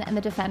 110, and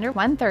the Defender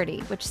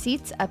 130, which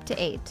seats up to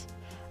 8.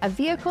 A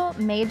vehicle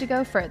made to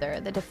go further,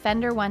 the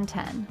Defender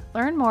 110.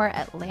 Learn more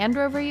at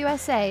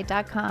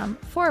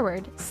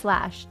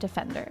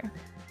LandRoverUSA.com/Defender.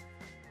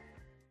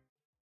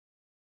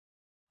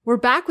 We're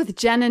back with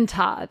Jen and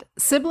Todd,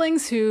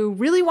 siblings who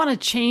really want to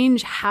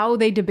change how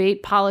they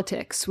debate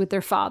politics with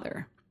their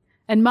father.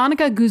 And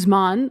Monica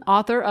Guzman,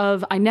 author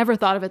of I Never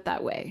Thought of It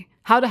That Way,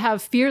 How to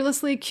Have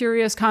Fearlessly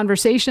Curious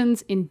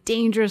Conversations in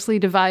Dangerously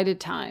Divided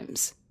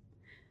Times.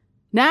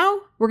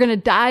 Now, we're going to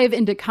dive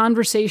into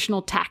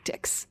conversational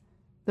tactics.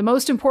 The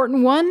most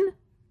important one,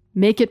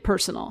 make it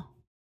personal.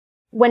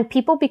 When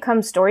people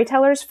become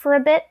storytellers for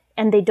a bit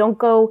and they don't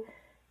go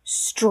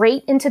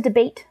straight into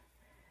debate,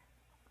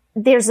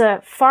 there's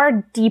a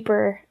far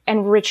deeper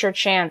and richer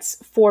chance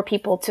for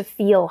people to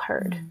feel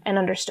heard and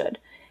understood.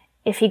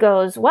 If he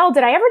goes, well,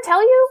 did I ever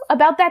tell you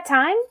about that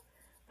time,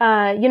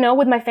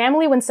 with my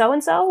family when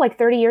so-and-so, like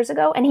 30 years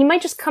ago? And he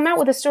might just come out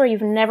with a story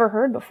you've never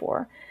heard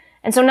before.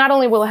 And so not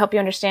only will it help you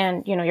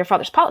understand, your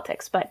father's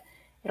politics, but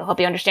it'll help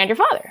you understand your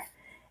father.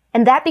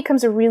 And that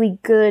becomes a really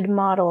good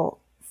model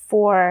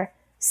for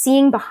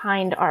seeing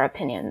behind our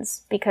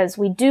opinions, because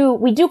we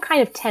do kind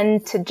of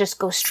tend to just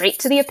go straight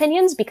to the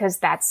opinions because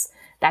that's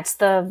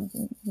the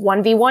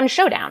 1v1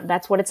 showdown.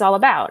 That's what it's all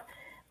about.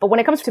 But when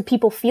it comes to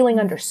people feeling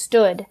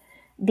understood,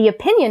 the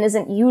opinion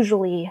isn't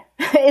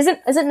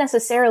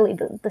necessarily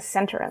the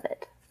center of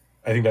it.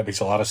 I think that makes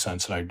a lot of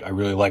sense. And I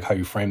really like how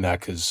you frame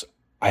that because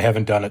I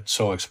haven't done it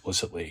so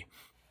explicitly.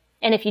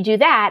 And if you do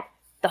that,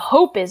 the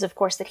hope is, of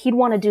course, that he'd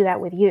want to do that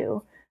with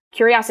you.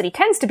 Curiosity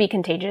tends to be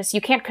contagious.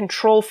 You can't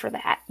control for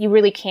that. You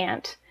really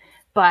can't.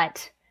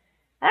 But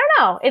I don't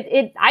know.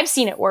 I've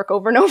seen it work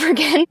over and over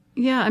again.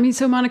 Yeah.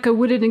 So Monica,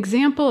 would an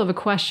example of a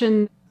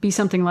question be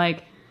something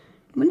like,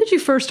 when did you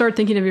first start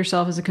thinking of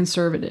yourself as a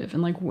conservative?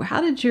 And like,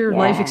 how did your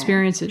life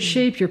experiences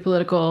shape your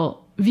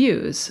political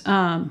views?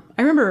 I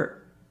remember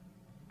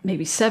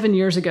maybe 7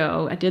 years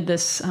ago, I did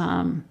this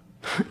kind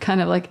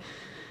of like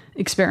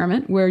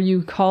experiment where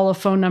you call a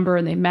phone number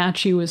and they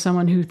match you with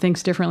someone who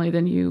thinks differently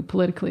than you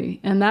politically.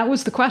 And that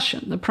was the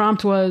question. The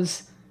prompt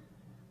was,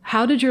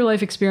 how did your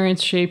life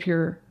experience shape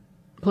your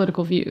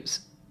political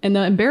views? And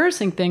the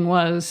embarrassing thing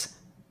was,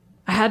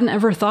 I hadn't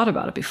ever thought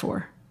about it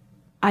before.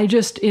 I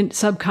just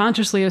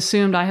subconsciously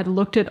assumed I had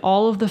looked at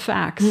all of the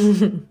facts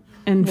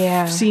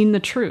and seen the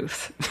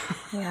truth.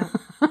 Yeah.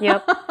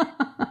 Yep.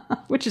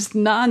 Which is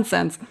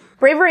nonsense.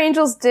 Braver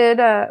Angels did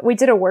a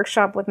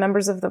workshop with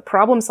members of the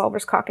Problem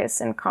Solvers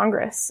Caucus in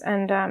Congress,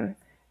 and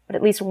but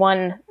at least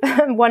one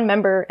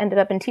member ended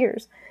up in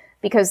tears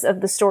because of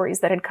the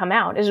stories that had come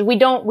out. We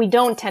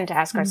don't tend to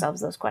ask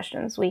ourselves those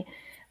questions. We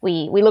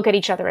look at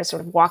each other as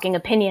sort of walking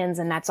opinions,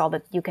 and that's all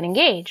that you can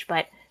engage.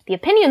 But the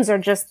opinions are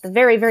just the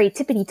very, very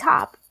tippity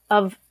top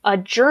of a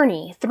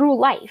journey through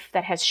life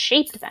that has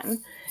shaped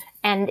them,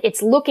 and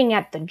it's looking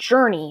at the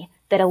journey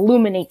that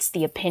illuminates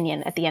the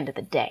opinion at the end of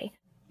the day.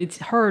 It's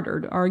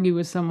harder to argue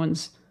with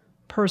someone's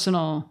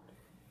personal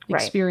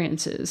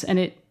experiences.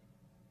 And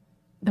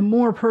the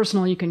more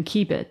personal you can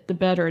keep it, the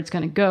better it's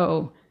going to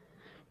go.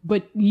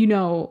 But,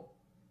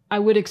 I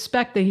would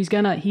expect that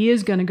he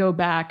is going to go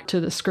back to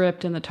the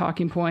script and the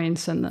talking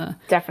points and the...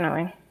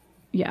 Definitely.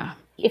 Yeah.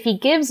 If he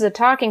gives a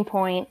talking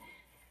point,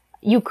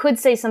 you could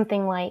say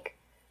something like,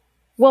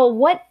 well,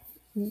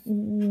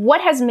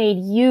 what has made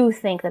you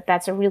think that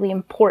that's a really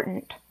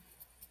important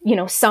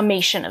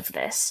summation of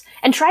this,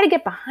 and try to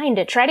get behind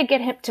it. Try to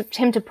get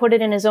him to put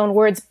it in his own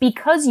words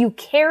because you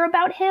care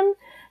about him,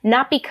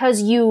 not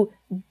because you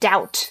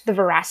doubt the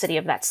veracity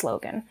of that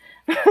slogan,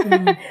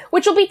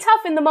 which will be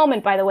tough in the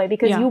moment, by the way,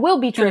 because you will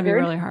be triggered. It's gonna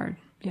be really hard.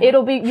 Yeah.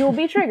 You'll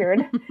be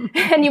triggered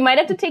and you might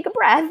have to take a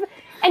breath.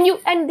 And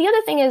the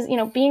other thing is,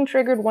 being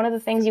triggered, one of the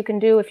things you can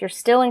do if you're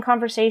still in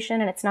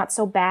conversation and it's not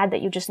so bad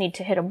that you just need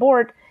to hit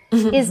abort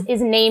is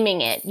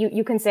naming it.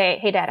 You can say,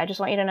 hey, Dad, I just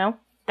want you to know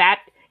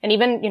that. And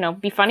even,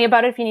 be funny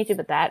about it if you need to,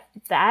 but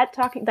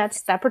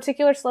that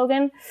particular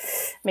slogan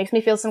makes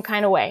me feel some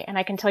kind of way. And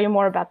I can tell you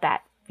more about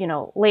that,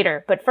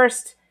 later. But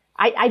first,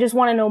 I just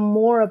want to know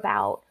more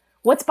about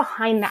what's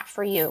behind that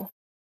for you.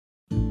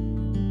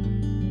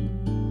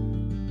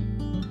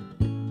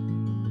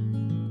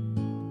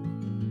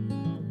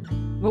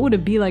 What would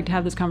it be like to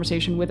have this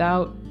conversation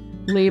without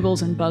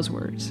labels and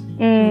buzzwords?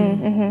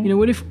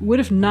 What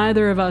if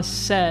neither of us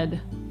said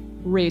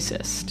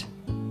racist?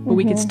 But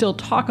we could still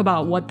talk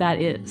about what that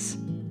is,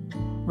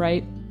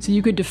 right? So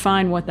you could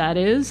define what that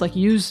is, like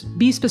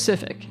be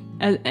specific.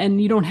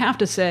 And you don't have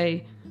to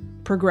say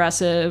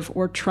progressive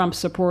or Trump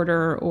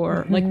supporter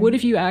or like, what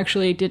if you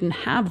actually didn't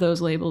have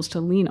those labels to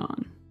lean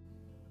on?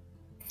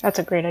 That's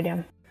a great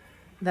idea.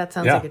 That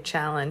sounds like a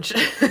challenge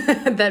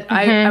that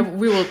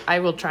I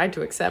will try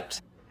to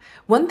accept.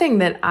 One thing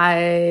that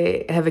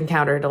I have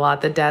encountered a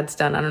lot that Dad's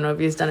done, I don't know if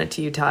he's done it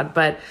to you, Todd,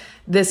 but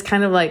this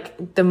kind of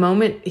like the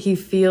moment he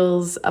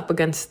feels up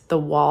against the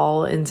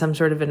wall in some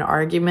sort of an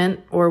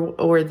argument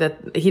or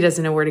that he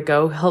doesn't know where to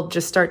go, he'll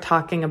just start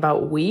talking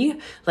about we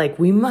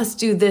must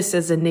do this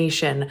as a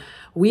nation.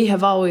 We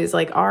have always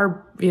like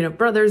our,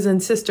 brothers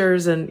and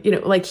sisters and,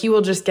 like he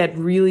will just get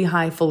really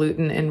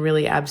highfalutin and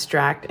really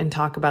abstract and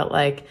talk about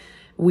like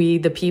we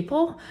the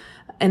people.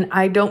 And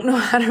I don't know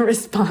how to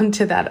respond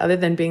to that other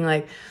than being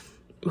like,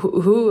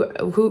 who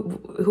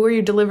are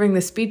you delivering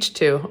the speech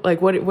to?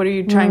 Like, what are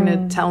you trying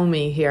to tell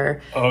me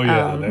here? Oh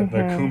yeah, the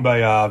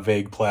kumbaya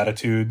vague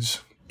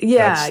platitudes.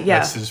 Yeah,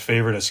 that's his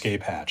favorite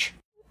escape hatch.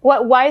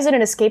 Why is it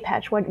an escape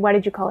hatch? Why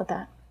did you call it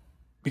that?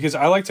 Because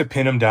I like to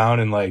pin him down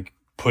and like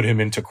put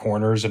him into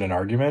corners in an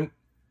argument,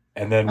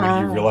 and then when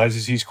he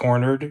realizes he's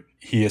cornered,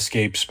 he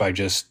escapes by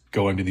just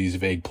going to these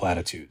vague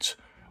platitudes.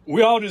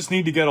 We all just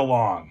need to get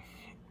along,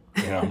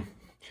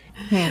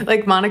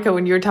 Like Monica,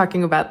 when you were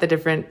talking about the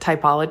different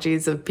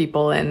typologies of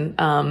people in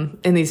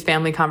these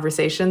family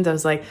conversations, I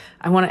was like,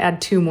 I want to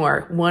add two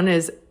more. One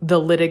is the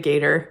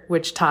litigator,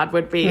 which Todd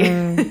would be.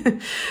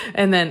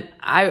 And then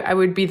I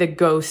would be the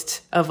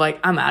ghost of like,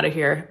 I'm out of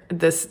here.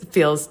 This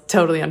feels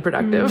totally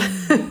unproductive.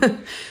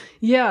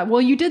 Yeah, well,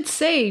 you did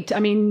say,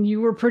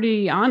 you were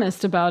pretty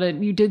honest about it.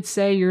 You did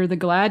say you're the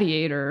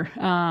gladiator,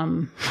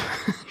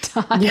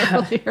 Todd,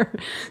 earlier.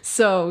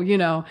 So,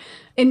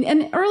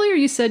 and earlier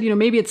you said,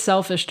 maybe it's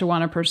selfish to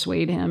want to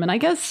persuade him. And I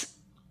guess,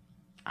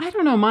 I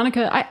don't know,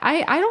 Monica,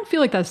 I don't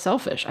feel like that's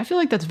selfish. I feel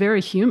like that's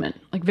very human,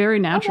 like very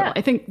natural.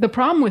 I think the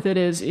problem with it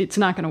is it's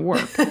not going to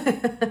work.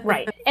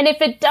 Right. And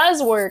if it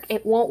does work,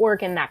 it won't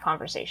work in that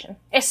conversation,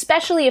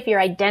 especially if your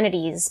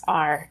identities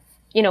are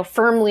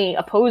firmly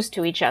opposed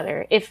to each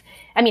other.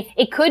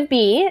 It could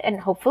be,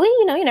 and hopefully,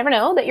 you never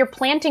know, that you're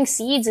planting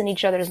seeds in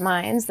each other's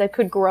minds that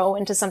could grow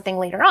into something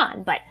later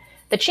on. But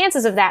the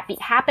chances of that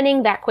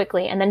happening that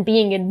quickly and then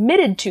being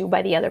admitted to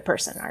by the other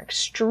person are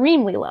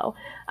extremely low.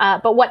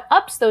 But what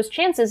ups those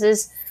chances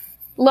is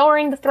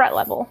lowering the threat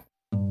level.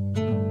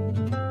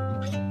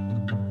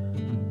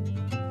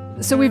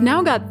 So we've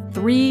now got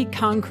 3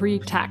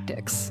 concrete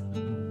tactics.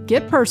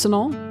 Get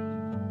personal,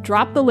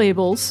 drop the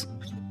labels,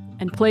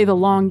 and play the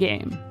long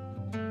game.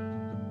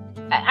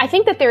 I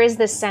think that there is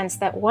this sense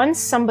that once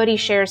somebody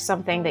shares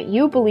something that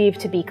you believe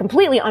to be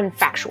completely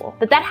unfactual,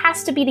 that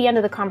has to be the end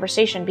of the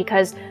conversation,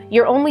 because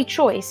your only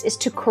choice is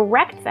to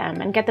correct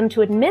them and get them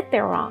to admit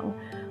they're wrong.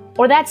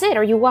 Or that's it,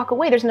 or you walk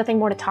away, there's nothing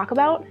more to talk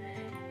about.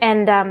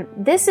 And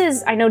this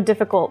is, I know,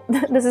 difficult.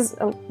 This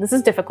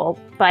is difficult,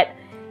 but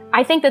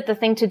I think that the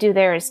thing to do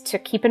there is to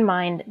keep in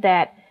mind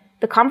that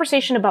the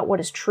conversation about what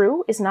is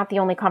true is not the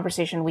only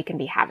conversation we can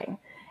be having.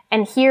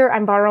 And here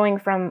I'm borrowing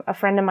from a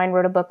friend of mine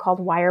wrote a book called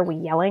Why Are We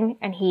Yelling?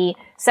 And he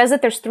says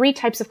that there's 3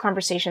 types of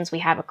conversations we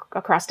have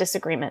across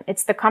disagreement.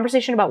 It's the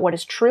conversation about what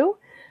is true,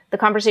 the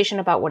conversation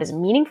about what is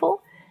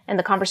meaningful, and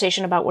the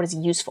conversation about what is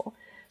useful.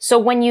 So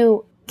when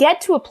you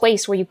get to a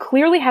place where you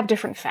clearly have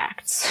different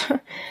facts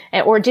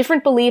or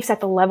different beliefs at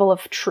the level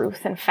of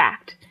truth and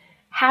fact,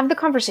 have the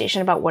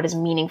conversation about what is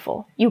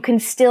meaningful. You can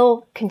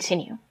still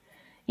continue.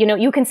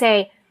 You can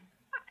say,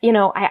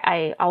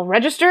 I'll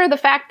register the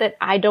fact that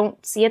I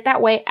don't see it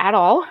that way at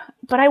all,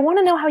 but I want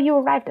to know how you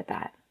arrived at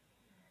that.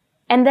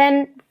 And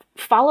then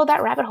follow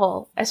that rabbit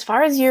hole as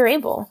far as you're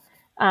able.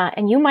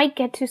 And you might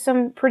get to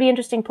some pretty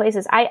interesting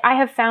places. I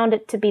have found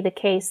it to be the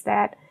case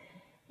that,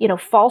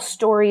 false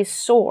stories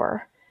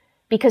soar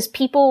because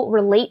people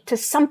relate to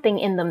something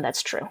in them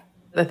that's true.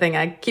 The thing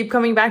I keep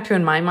coming back to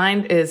in my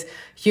mind is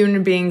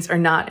human beings are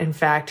not, in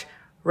fact,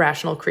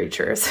 rational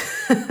creatures.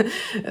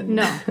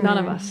 No, none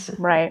of us.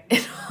 Right.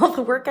 In all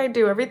the work I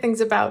do,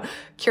 everything's about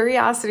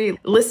curiosity,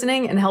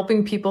 listening and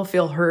helping people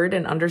feel heard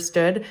and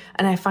understood.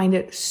 And I find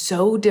it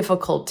so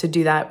difficult to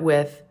do that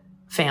with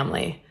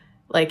family.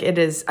 Like it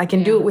is, I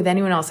can do it with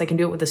anyone else. I can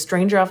do it with a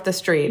stranger off the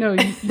street. No,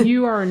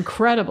 you are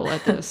incredible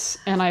at this.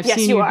 And I've yes,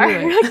 seen you you are. do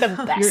it. You're like the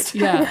best.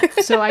 Yeah.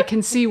 So I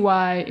can see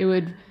why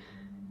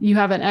you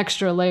have an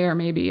extra layer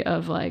maybe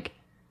of like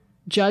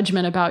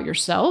judgment about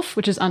yourself,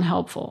 which is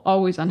unhelpful,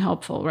 always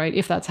unhelpful, right?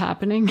 If that's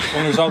happening.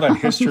 Well, there's all that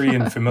history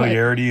and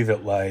familiarity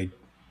that like,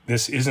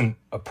 this isn't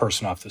a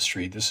person off the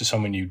street. This is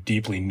someone you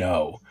deeply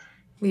know.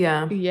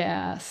 Yeah.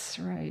 Yes,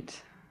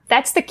 right.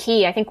 That's the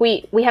key. I think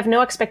we have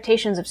no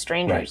expectations of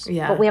strangers, right.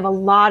 Yeah. But we have a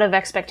lot of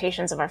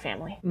expectations of our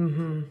family.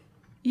 Mm-hmm.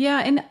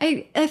 Yeah, and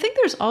I think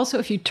there's also,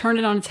 if you turn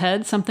it on its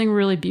head, something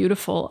really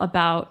beautiful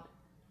about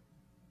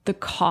the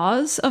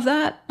cause of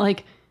that.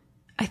 Like,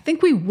 I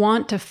think we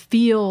want to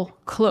feel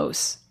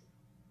close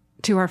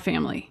to our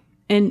family.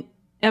 And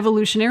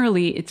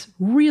evolutionarily, it's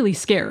really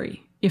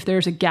scary if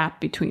there's a gap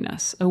between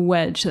us, a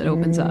wedge that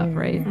opens up,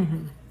 right?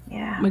 Mm-hmm.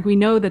 Yeah. Like we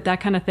know that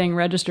kind of thing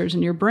registers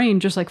in your brain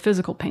just like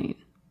physical pain.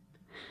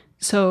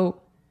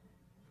 So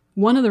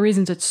one of the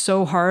reasons it's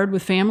so hard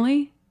with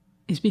family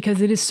is because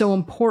it is so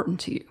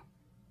important to you.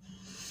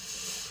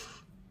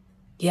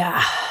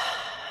 Yeah.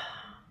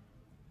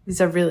 These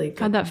are really good.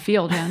 How'd that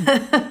feel,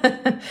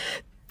 Jen?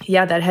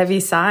 Yeah, that heavy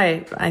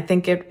sigh. I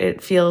think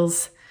it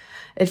feels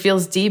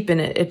deep,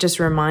 and it just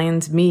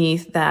reminds me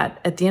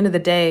that at the end of the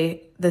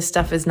day, this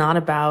stuff is not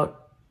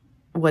about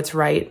what's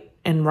right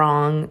and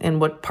wrong and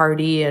what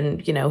party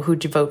and,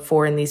 who'd you vote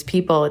for and these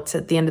people. It's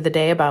at the end of the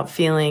day about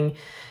feeling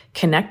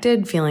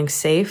connected, feeling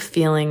safe,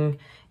 feeling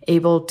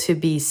able to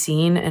be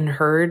seen and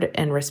heard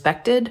and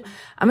respected.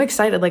 I'm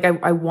excited. Like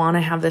I want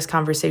to have this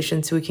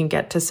conversation so we can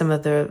get to some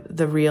of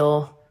the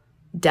real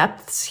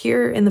depths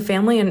here in the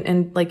family.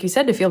 And like you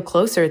said, to feel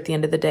closer at the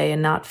end of the day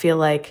and not feel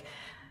like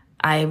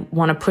I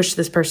want to push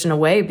this person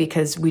away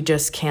because we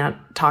just can't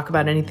talk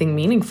about anything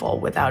meaningful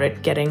without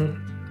it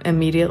getting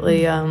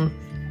immediately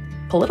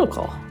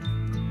political.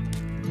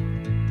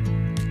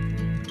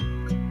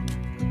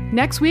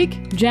 Next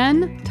week,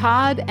 Jen,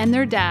 Todd, and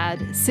their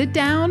dad sit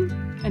down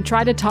and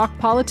try to talk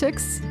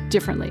politics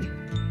differently.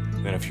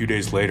 Then a few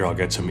days later, I'll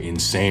get some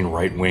insane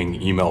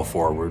right-wing email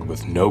forward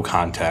with no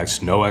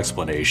context, no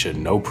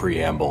explanation, no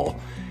preamble.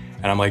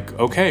 And I'm like,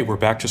 okay, we're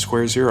back to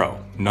square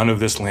zero. None of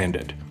this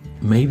landed.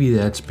 Maybe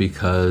that's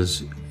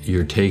because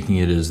you're taking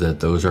it as that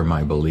those are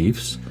my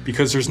beliefs.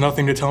 Because there's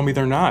nothing to tell me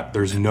they're not.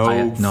 There's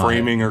no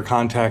framing or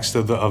context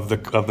of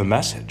the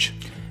message.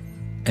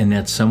 And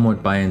that's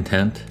somewhat by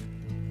intent.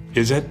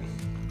 Is it?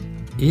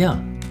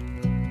 Yeah.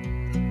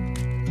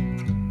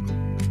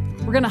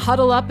 We're going to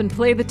huddle up and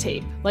play the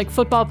tape, like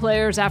football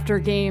players after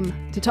a game,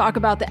 to talk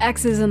about the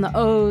X's and the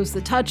O's, the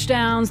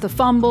touchdowns, the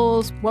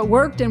fumbles, what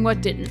worked and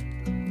what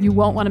didn't. You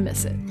won't want to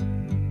miss it.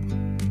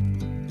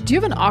 Do you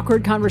have an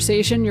awkward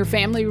conversation your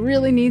family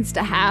really needs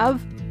to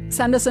have?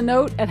 Send us a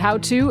note at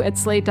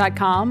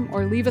howto@slate.com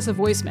or leave us a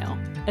voicemail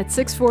at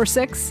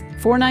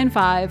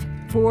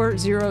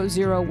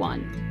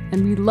 646-495-4001.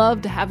 And we'd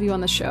love to have you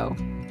on the show.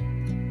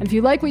 And if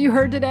you like what you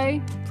heard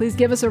today, please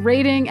give us a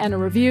rating and a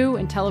review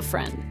and tell a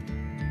friend.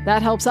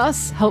 That helps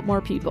us help more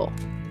people.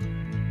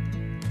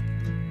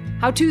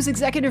 How To's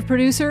executive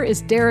producer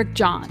is Derek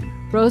John.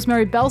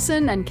 Rosemary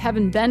Belson and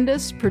Kevin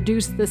Bendis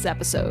produced this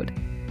episode.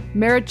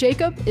 Merritt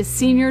Jacob is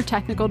senior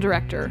technical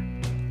director.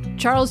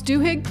 Charles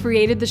Duhigg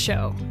created the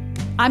show.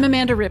 I'm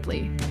Amanda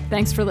Ripley.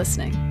 Thanks for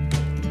listening.